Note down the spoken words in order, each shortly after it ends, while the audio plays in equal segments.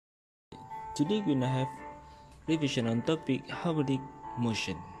Today we're gonna have revision on topic harmonic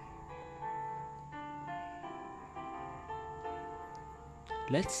motion.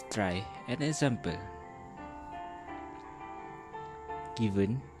 Let's try an example.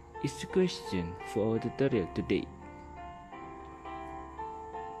 Given is the question for our tutorial today.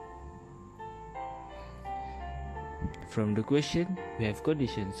 From the question, we have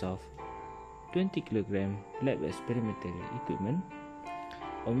conditions of 20 kg lab experimental equipment,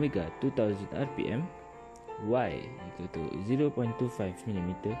 omega 2000 rpm, y equal to 0.25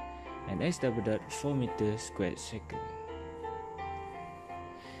 mm, and x double dot 4 meter squared second.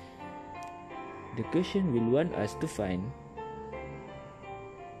 The question will want us to find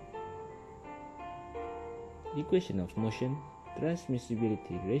equation of motion,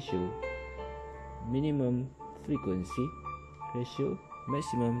 transmissibility ratio, minimum frequency ratio,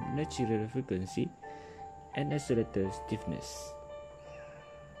 maximum natural frequency, and accelerator stiffness.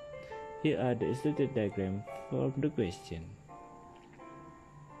 Here are the illustrated diagram from the question.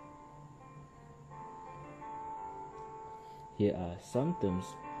 Here are some terms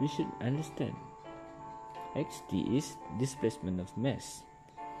we should understand. Xt is displacement of mass.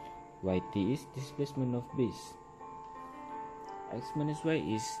 Yt is displacement of base. X minus y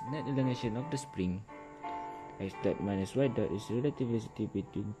is net elongation of the spring. X dot minus y dot is relative velocity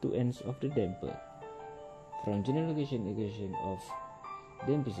between two ends of the damper. From general equation of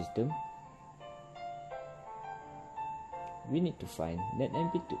damper system, we need to find net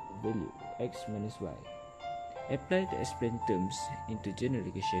amplitude value x minus y. Apply the explained terms into general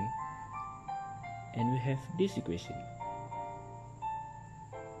equation, and we have this equation.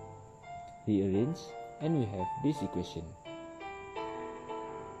 Rearrange, and we have this equation.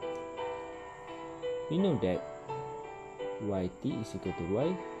 We know that yt is equal to y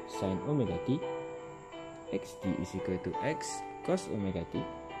sin omega t, xt is equal to x cos omega t.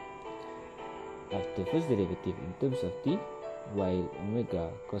 After first derivative in terms of t, y omega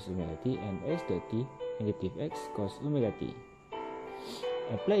cos omega t, and x dot t negative x cos omega t.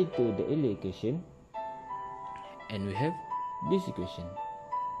 Apply it to the earlier equation, and we have this equation.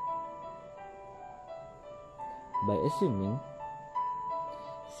 By assuming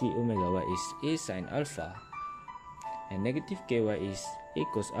c omega y is a sin alpha and negative ky is a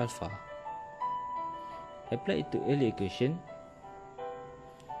cos alpha, apply it to earlier equation,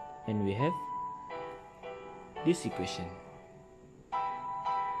 and we have this equation.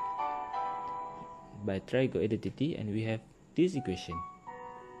 By triangle identity, and we have this equation,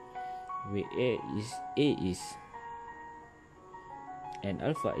 where a is and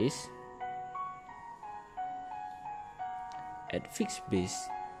alpha is at fixed base.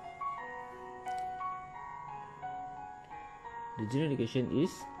 The general equation is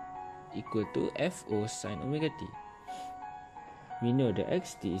equal to Fo sin omega t. We know that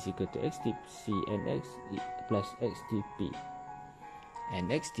xt is equal to xtc and x plus xtp, and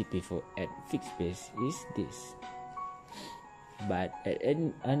xtp for at fixed base is this. But at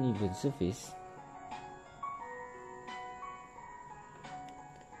an uneven surface,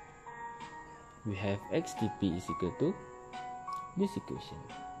 we have xtp is equal to this equation,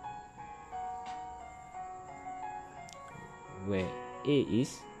 where a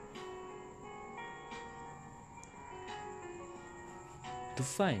is to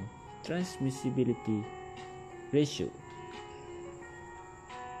find transmissibility ratio.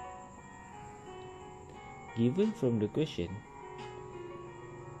 Given from the question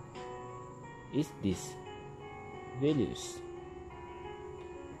is these values.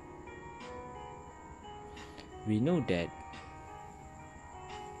 We know that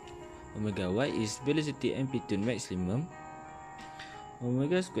omega y is velocity amplitude maximum,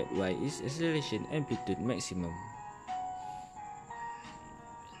 omega squared y is acceleration amplitude maximum.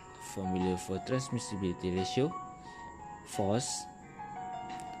 Formula for transmissibility ratio, force,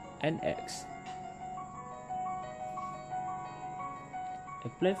 and x.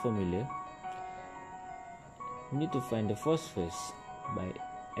 Apply formula. We need to find the force first by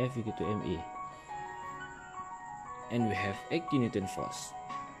F equal to ma, and we have 80 Newton force.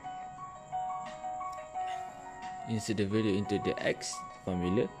 Insert the value into the x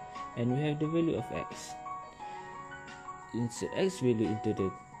formula, and we have the value of x. Insert x value into the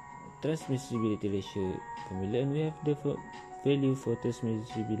transmissibility ratio formula, and we have the value for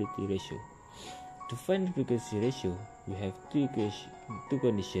transmissibility ratio. To find the frequency ratio, we have two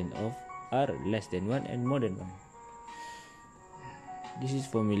conditions of r less than 1 and more than 1. This is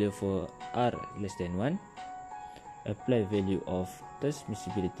formula for r less than 1. Apply value of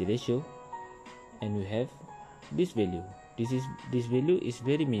transmissibility ratio, and we have this value. This value is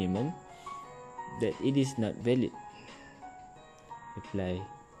very minimum, that it is not valid. Apply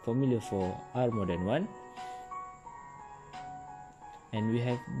formula for r more than 1, and we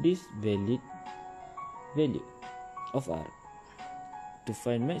have this valid value of r. To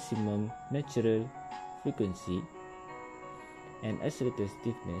find maximum natural frequency and accelerator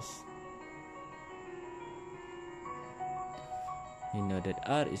stiffness, we know that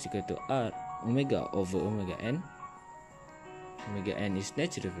r is equal to r omega over omega n. Omega n is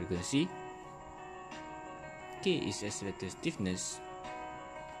natural frequency, k is accelerator stiffness,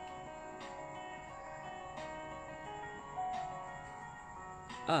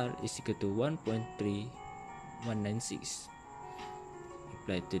 r is equal to 1.3196.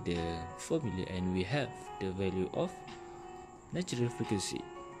 Apply to the formula and we have the value of natural frequency.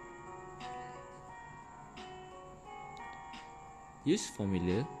 Use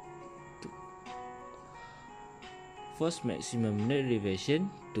formula to force maximum net derivation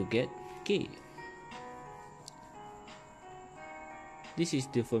to get k. This is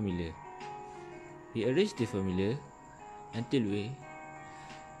the formula. We arrange the formula until we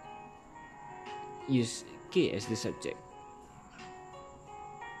use k as the subject.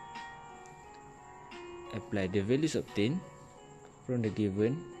 Apply the values obtained from the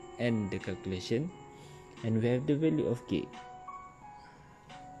given and the calculation, and we have the value of k.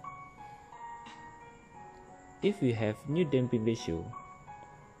 If we have new damping ratio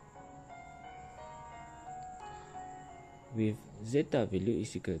with zeta value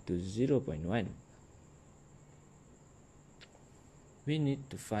is equal to 0.1, we need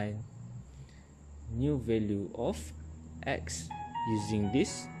to find new value of x using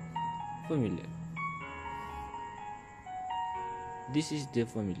this formula. This is the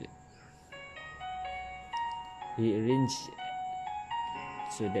formula. We arrange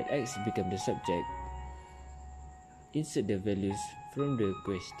so that x become the subject. Insert the values from the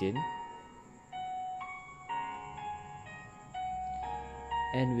question,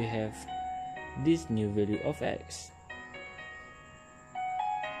 and we have this new value of x.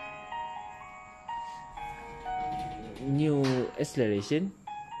 New acceleration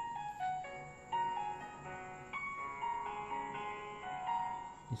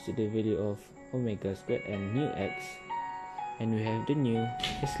insert the value of omega squared and new x, and we have the new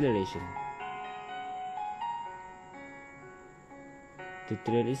acceleration.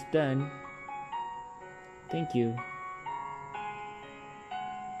 Tutorial is done. Thank you.